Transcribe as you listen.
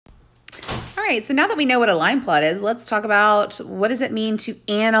right, so now that we know what a line plot is, let's talk about what does it mean to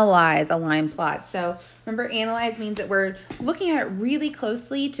analyze a line plot. So remember, analyze means that we're looking at it really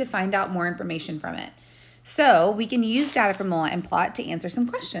closely to find out more information from it. So we can use data from the line plot to answer some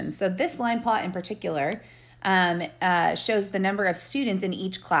questions. So this line plot in particular shows the number of students in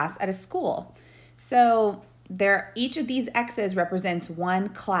each class at a school. So each of these X's represents one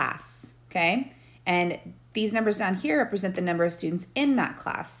class, okay? And these numbers down here represent the number of students in that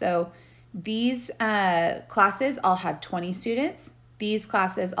class. So these classes all have 20 students. These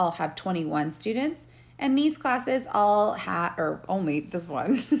classes all have 21 students. And these classes all have, or only this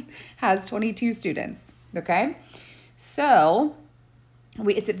one, has 22 students, okay? So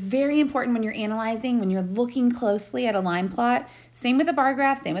it's very important when you're analyzing, when you're looking closely at a line plot, same with a bar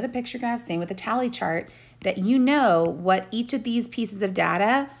graph, same with a picture graph, same with a tally chart, that you know what each of these pieces of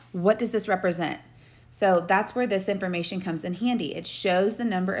data, what does this represent? So that's where this information comes in handy. It shows the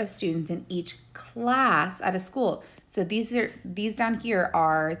number of students in each class at a school. So these down here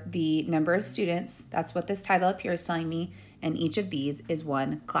are the number of students. That's what this title up here is telling me, and each of these is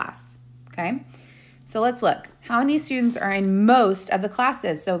one class, okay? So let's look. How many students are in most of the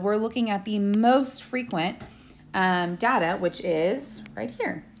classes? So we're looking at the most frequent data, which is right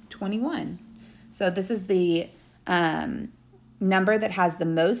here, 21. So this is the number that has the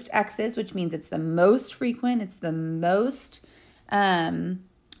most X's, which means it's the most frequent, it's the most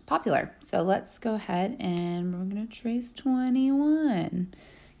popular. So let's go ahead and we're going to trace 21.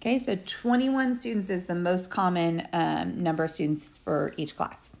 Okay, so 21 students is the most common number of students for each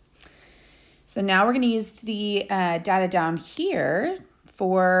class. So now we're going to use the data down here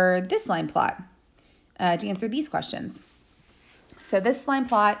for this line plot to answer these questions. So this line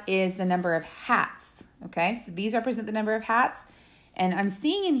plot is the number of hats, okay? So these represent the number of hats. And I'm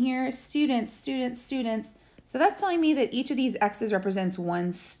seeing in here students, students, students. So that's telling me that each of these X's represents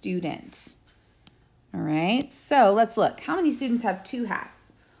one student. All right, so let's look. How many students have 2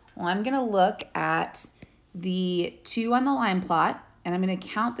 hats? Well, I'm going to look at the 2 on the line plot, and I'm going to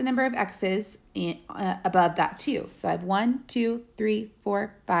count the number of X's above that 2. So I have 1, 2, 3,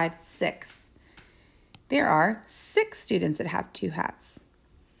 4, 5, 6. There are 6 students that have 2 hats.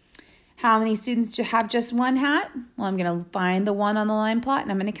 How many students have just 1 hat? Well, I'm going to find the 1 on the line plot,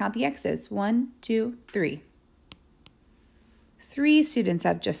 and I'm going to count the X's. 1, 2, 3. 3 students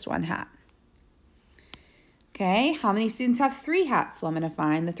have just 1 hat. Okay, how many students have 3 hats? Well, I'm going to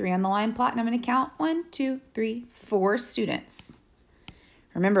find the 3 on the line plot, and I'm going to count 1, 2, 3, 4 students.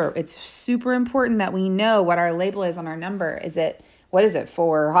 Remember, it's super important that we know what our label is on our number. What is it,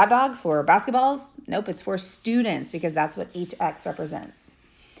 for hot dogs, for basketballs? Nope, it's for students because that's what each X represents.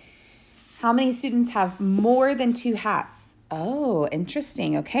 How many students have more than 2 hats? Oh,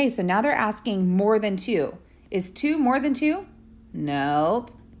 interesting. Okay, so now they're asking more than 2. Is 2 more than 2?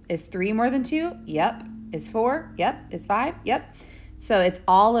 Nope. Is 3 more than 2? Yep. Is 4? Yep. Is 5? Yep. So it's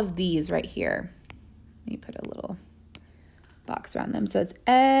all of these right here. Let me put a little box around them. So it's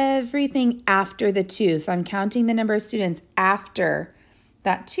everything after the 2. So I'm counting the number of students after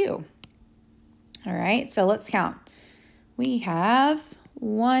that 2. All right, so let's count. We have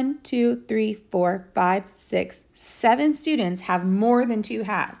 1, 2, 3, 4, 5, 6, 7 students have more than 2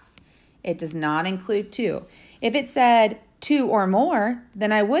 hats. It does not include 2. If it said 2 or more,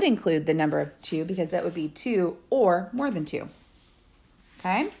 then I would include the number of 2 because that would be 2 or more than 2.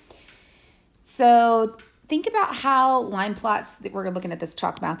 Okay? So think about how line plots, that we're looking at this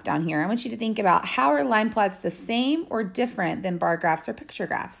chalk math down here. I want you to think about, how are line plots the same or different than bar graphs or picture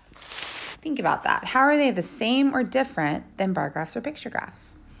graphs? Think about that. How are they the same or different than bar graphs or picture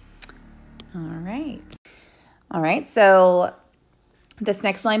graphs? All right. All right, so this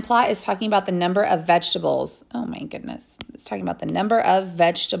next line plot is talking about the number of vegetables. Oh my goodness. It's talking about the number of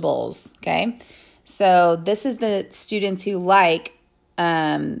vegetables, okay? So this is the students who like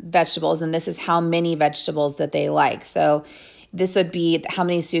vegetables, and this is how many vegetables that they like. So this would be how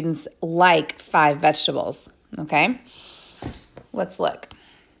many students like 5 vegetables, okay? Let's look.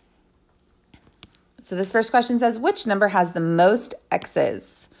 So this first question says, which number has the most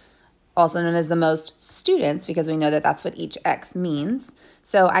X's? Also known as the most students, because we know that that's what each X means.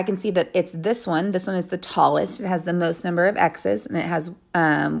 So I can see that it's this one. This one is the tallest. It has the most number of X's, and it has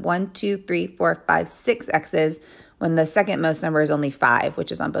 1, 2, 3, 4, 5, 6 X's, when the second most number is only 5,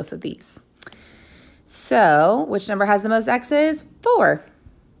 which is on both of these. So which number has the most X's? 4.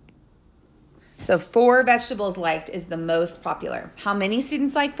 So 4 vegetables liked is the most popular. How many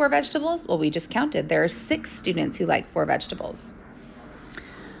students like 4 vegetables? Well, we just counted. There are 6 students who like 4 vegetables.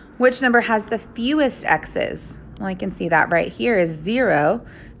 Which number has the fewest X's? Well, I can see that right here is 0.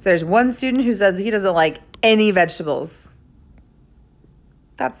 So there's 1 student who says he doesn't like any vegetables.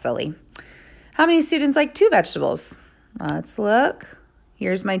 That's silly. How many students like 2 vegetables? Let's look.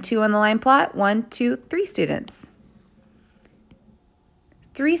 Here's my 2 on the line plot. 1, 2, 3 students.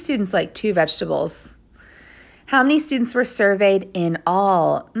 3 students like 2 vegetables. How many students were surveyed in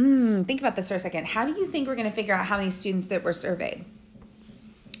all? Think about this for a second. How do you think we're going to figure out how many students that were surveyed?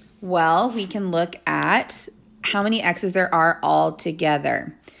 Well, we can look at how many X's there are all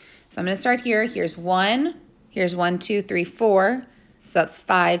together. So I'm going to start here. Here's 1. Here's 1, 2, 3, 4. So that's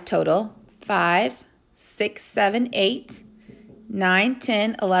 5 total. 5, 6, 7, 8, 9,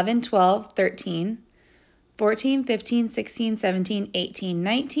 10, 11, 12, 13, 14, 15, 16, 17, 18,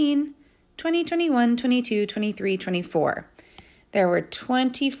 19, 20, 21, 22, 23, 24. There were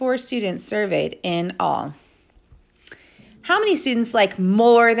 24 students surveyed in all. How many students like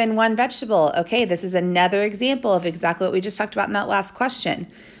more than 1 vegetable? Okay, this is another example of exactly what we just talked about in that last question.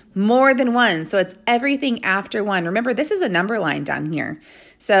 More than 1, so it's everything after 1. Remember, this is a number line down here.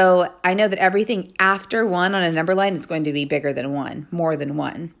 So I know that everything after 1 on a number line is going to be bigger than 1, more than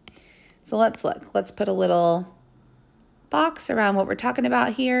 1. So let's look. Let's put a little box around what we're talking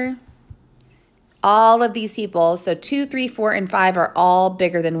about here. All of these people, so 2, 3, 4, and 5 are all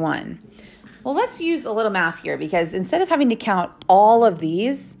bigger than 1. Well, let's use a little math here, because instead of having to count all of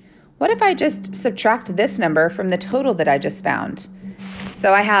these, what if I just subtract this number from the total that I just found?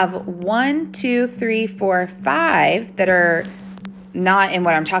 So I have 1, 2, 3, 4, 5 that are not in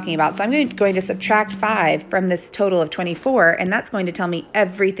what I'm talking about. So I'm going to subtract 5 from this total of 24, and that's going to tell me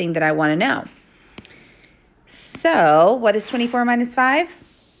everything that I want to know. So what is 24 minus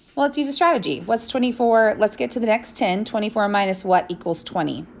 5? Well, let's use a strategy. What's 24? Let's get to the next 10. 24 minus what equals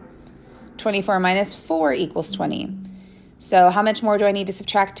 20? 24 minus 4 equals 20. So how much more do I need to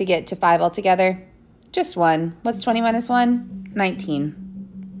subtract to get to 5 altogether? Just 1. What's 20 minus 1? 19.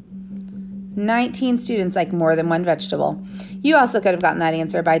 19 students like more than 1 vegetable. You also could have gotten that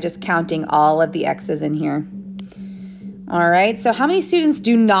answer by just counting all of the X's in here. All right, so how many students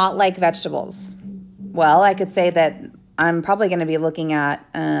do not like vegetables? Well, I could say that I'm probably going to be looking at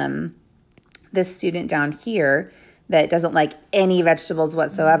this student down here that doesn't like any vegetables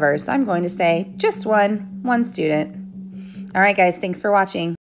whatsoever. So I'm going to say just one student. All right, guys, thanks for watching.